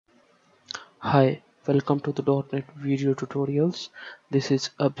Hi, welcome to the .NET video tutorials. This is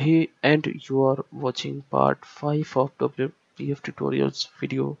Abhi and you are watching part 5 of WPF tutorials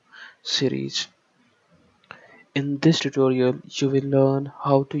video series. In this tutorial, you will learn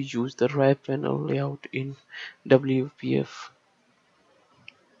how to use the WrapPanel layout in WPF.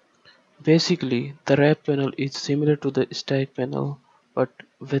 Basically, the WrapPanel is similar to the StackPanel but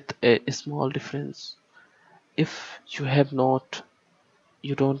with a small difference. If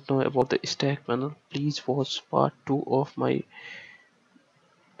you don't know about the StackPanel, please watch part 2 of my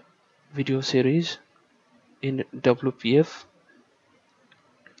video series. In WPF,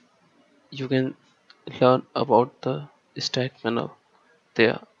 you can learn about the stack panel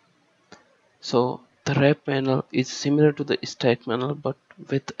there. So the wrap panel is similar to the stack panel but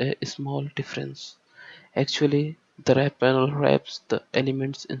with a small difference. Actually, the wrap panel wraps the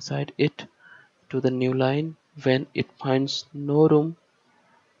elements inside it to the new line when it finds no room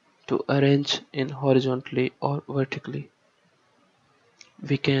to arrange in horizontally or vertically.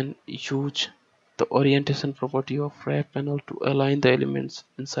 We can use the orientation property of wrap panel to align the elements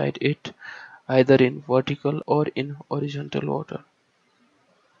inside it either in vertical or in horizontal order.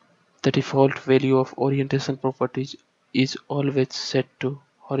 The default value of orientation properties is always set to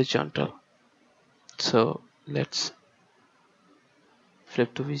horizontal. So let's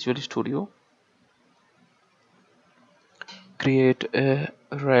flip to Visual Studio, create a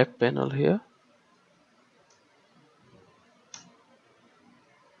wrap panel here.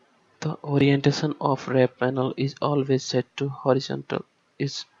 The orientation of wrap panel is always set to horizontal.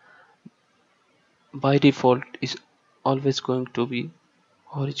 Is by default is always going to be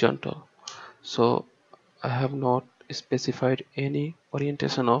horizontal. So I have not specified any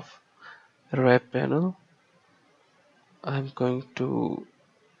orientation of wrap panel. I'm going to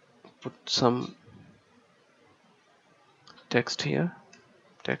put some text here,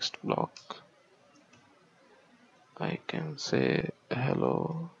 text block. I can say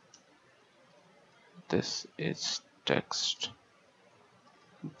hello, this is text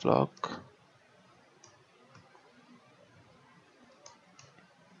block.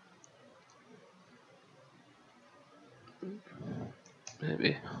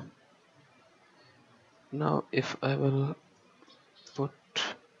 Maybe now if I will put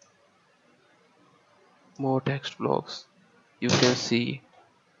more text blocks, you can see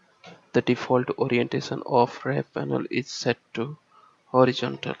the default orientation of wrap panel is set to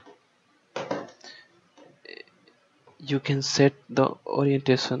horizontal. You can set the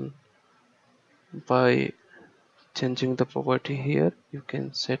orientation by changing the property here. You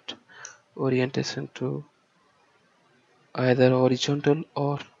can set orientation to either horizontal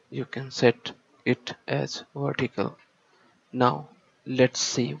or you can set it as vertical. Now let's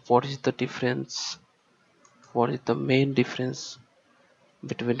see what is the main difference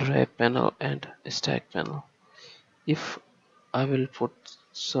between wrap panel and stack panel. If I will put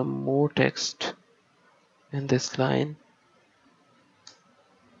some more text in this line,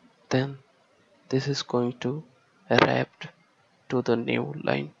 then this is going to wrap to the new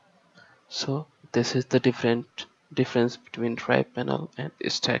line. So this is the difference between wrap panel and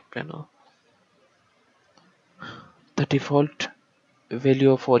stack panel. The default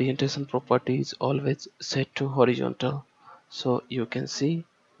value of orientation property is always set to horizontal. So you can see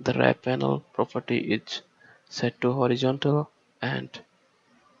the wrap panel property is set to horizontal and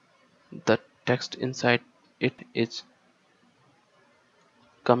the text inside it is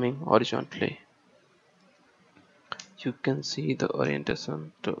coming horizontally. You can see the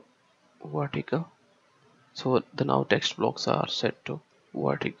orientation to vertical. So the now text blocks are set to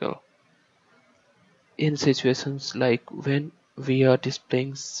vertical. In situations like when we are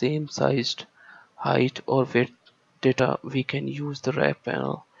displaying same sized height or width data, we can use the wrap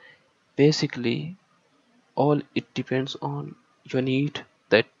panel. Basically, all it depends on your need,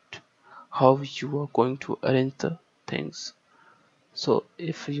 that how you are going to arrange the things. So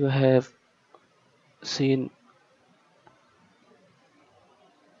if you have seen,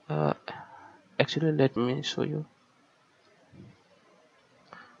 uh, actually let me show you.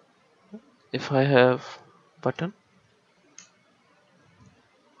 If I have button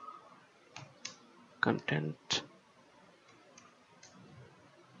content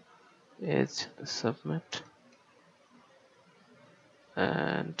is submit,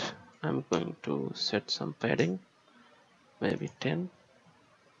 and I'm going to set some padding, maybe 10.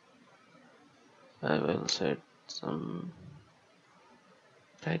 I will set some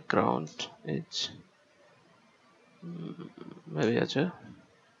background edge, maybe Azure,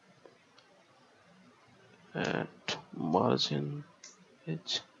 and margin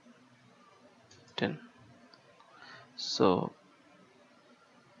edge 10. So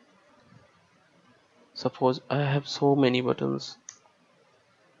Suppose I have so many buttons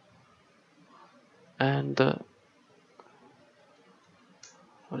and the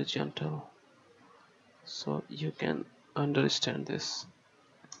horizontal, so you can understand this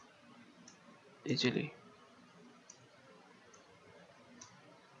easily.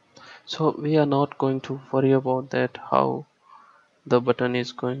 So we are not going to worry about that, how the button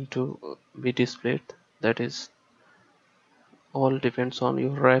is going to be displayed. That is all depends on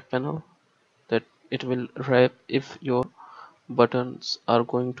your wrap panel, that it will wrap if your buttons are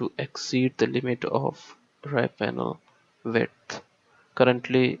going to exceed the limit of wrap panel width.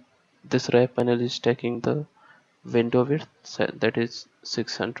 Currently this wrap panel is taking the window width, that is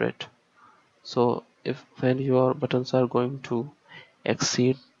 600. So if when your buttons are going to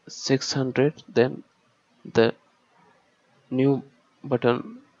exceed 600, then the new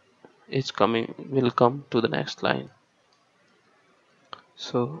button is coming will come to the next line.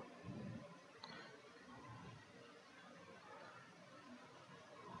 So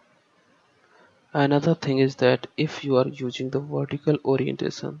another thing is that if you are using the vertical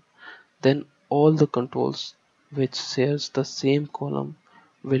orientation, then all the controls which shares the same column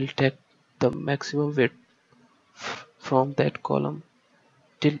will take the maximum width from that column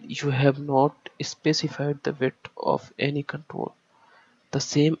till you have not specified the width of any control. The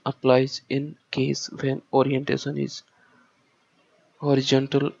same applies in case when orientation is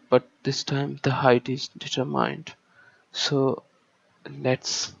horizontal, but this time the height is determined. So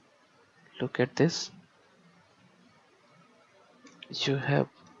let's look at this. You have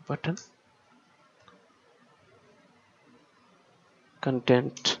button,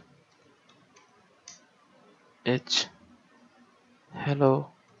 content, h, hello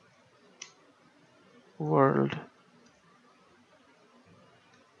world.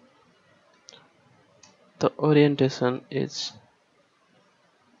 The orientation is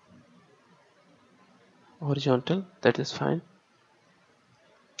horizontal, that is fine.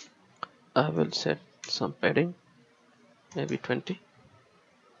 I will set some padding, maybe 20.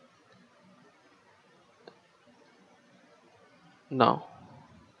 Now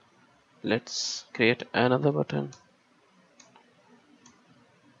let's create another button.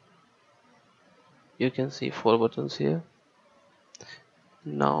 You can see 4 buttons here.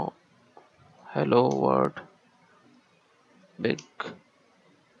 Now hello world big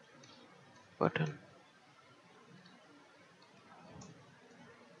button.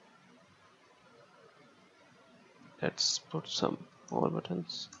 Let's put some more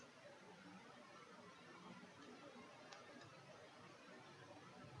buttons.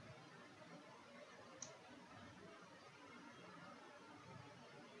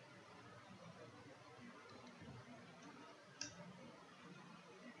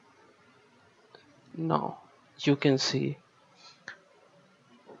 Now you can see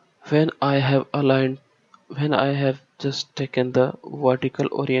when I have aligned, when I have just taken the vertical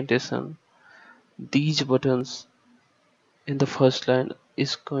orientation, these buttons in the first line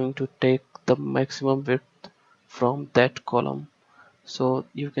is going to take the maximum width from that column. So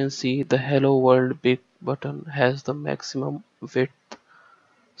you can see the hello world big button has the maximum width.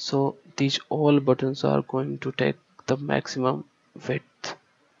 So these all buttons are going to take the maximum width.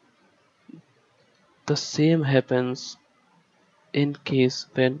 The same happens in case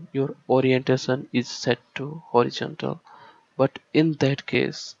when your orientation is set to horizontal, but in that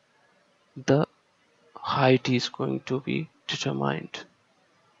case the height is going to be determined.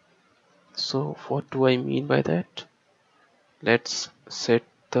 So what do I mean by that? Let's set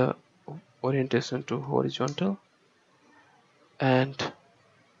the orientation to horizontal, and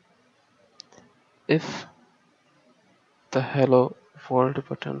if the hello world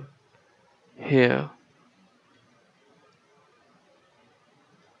button here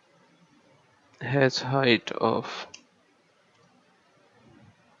has height of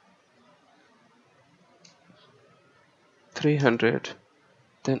 300,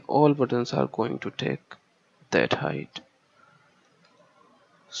 then all buttons are going to take that height.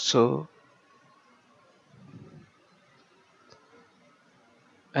 So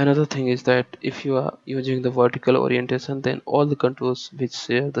another thing is that if you are using the vertical orientation, then all the controls which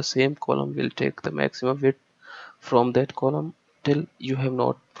share the same column will take the maximum width from that column till you have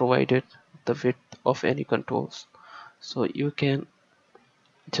not provided the width of any controls. So you can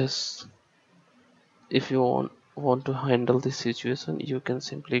just, if you want to handle this situation, you can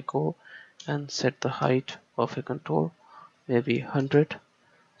simply go and set the height of a control, maybe 100.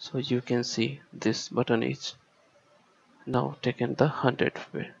 So you can see this button is now taken the 100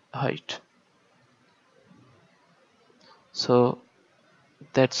 height. So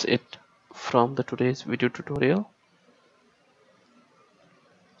that's it from the today's video tutorial.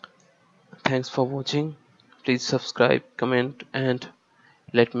 Thanks for watching. Please subscribe, comment, and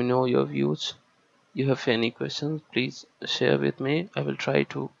let me know your views. You have any questions, please share with me. I will try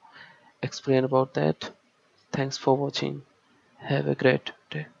to explain about that. Thanks for watching. Have a great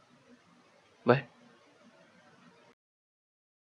day. Bye.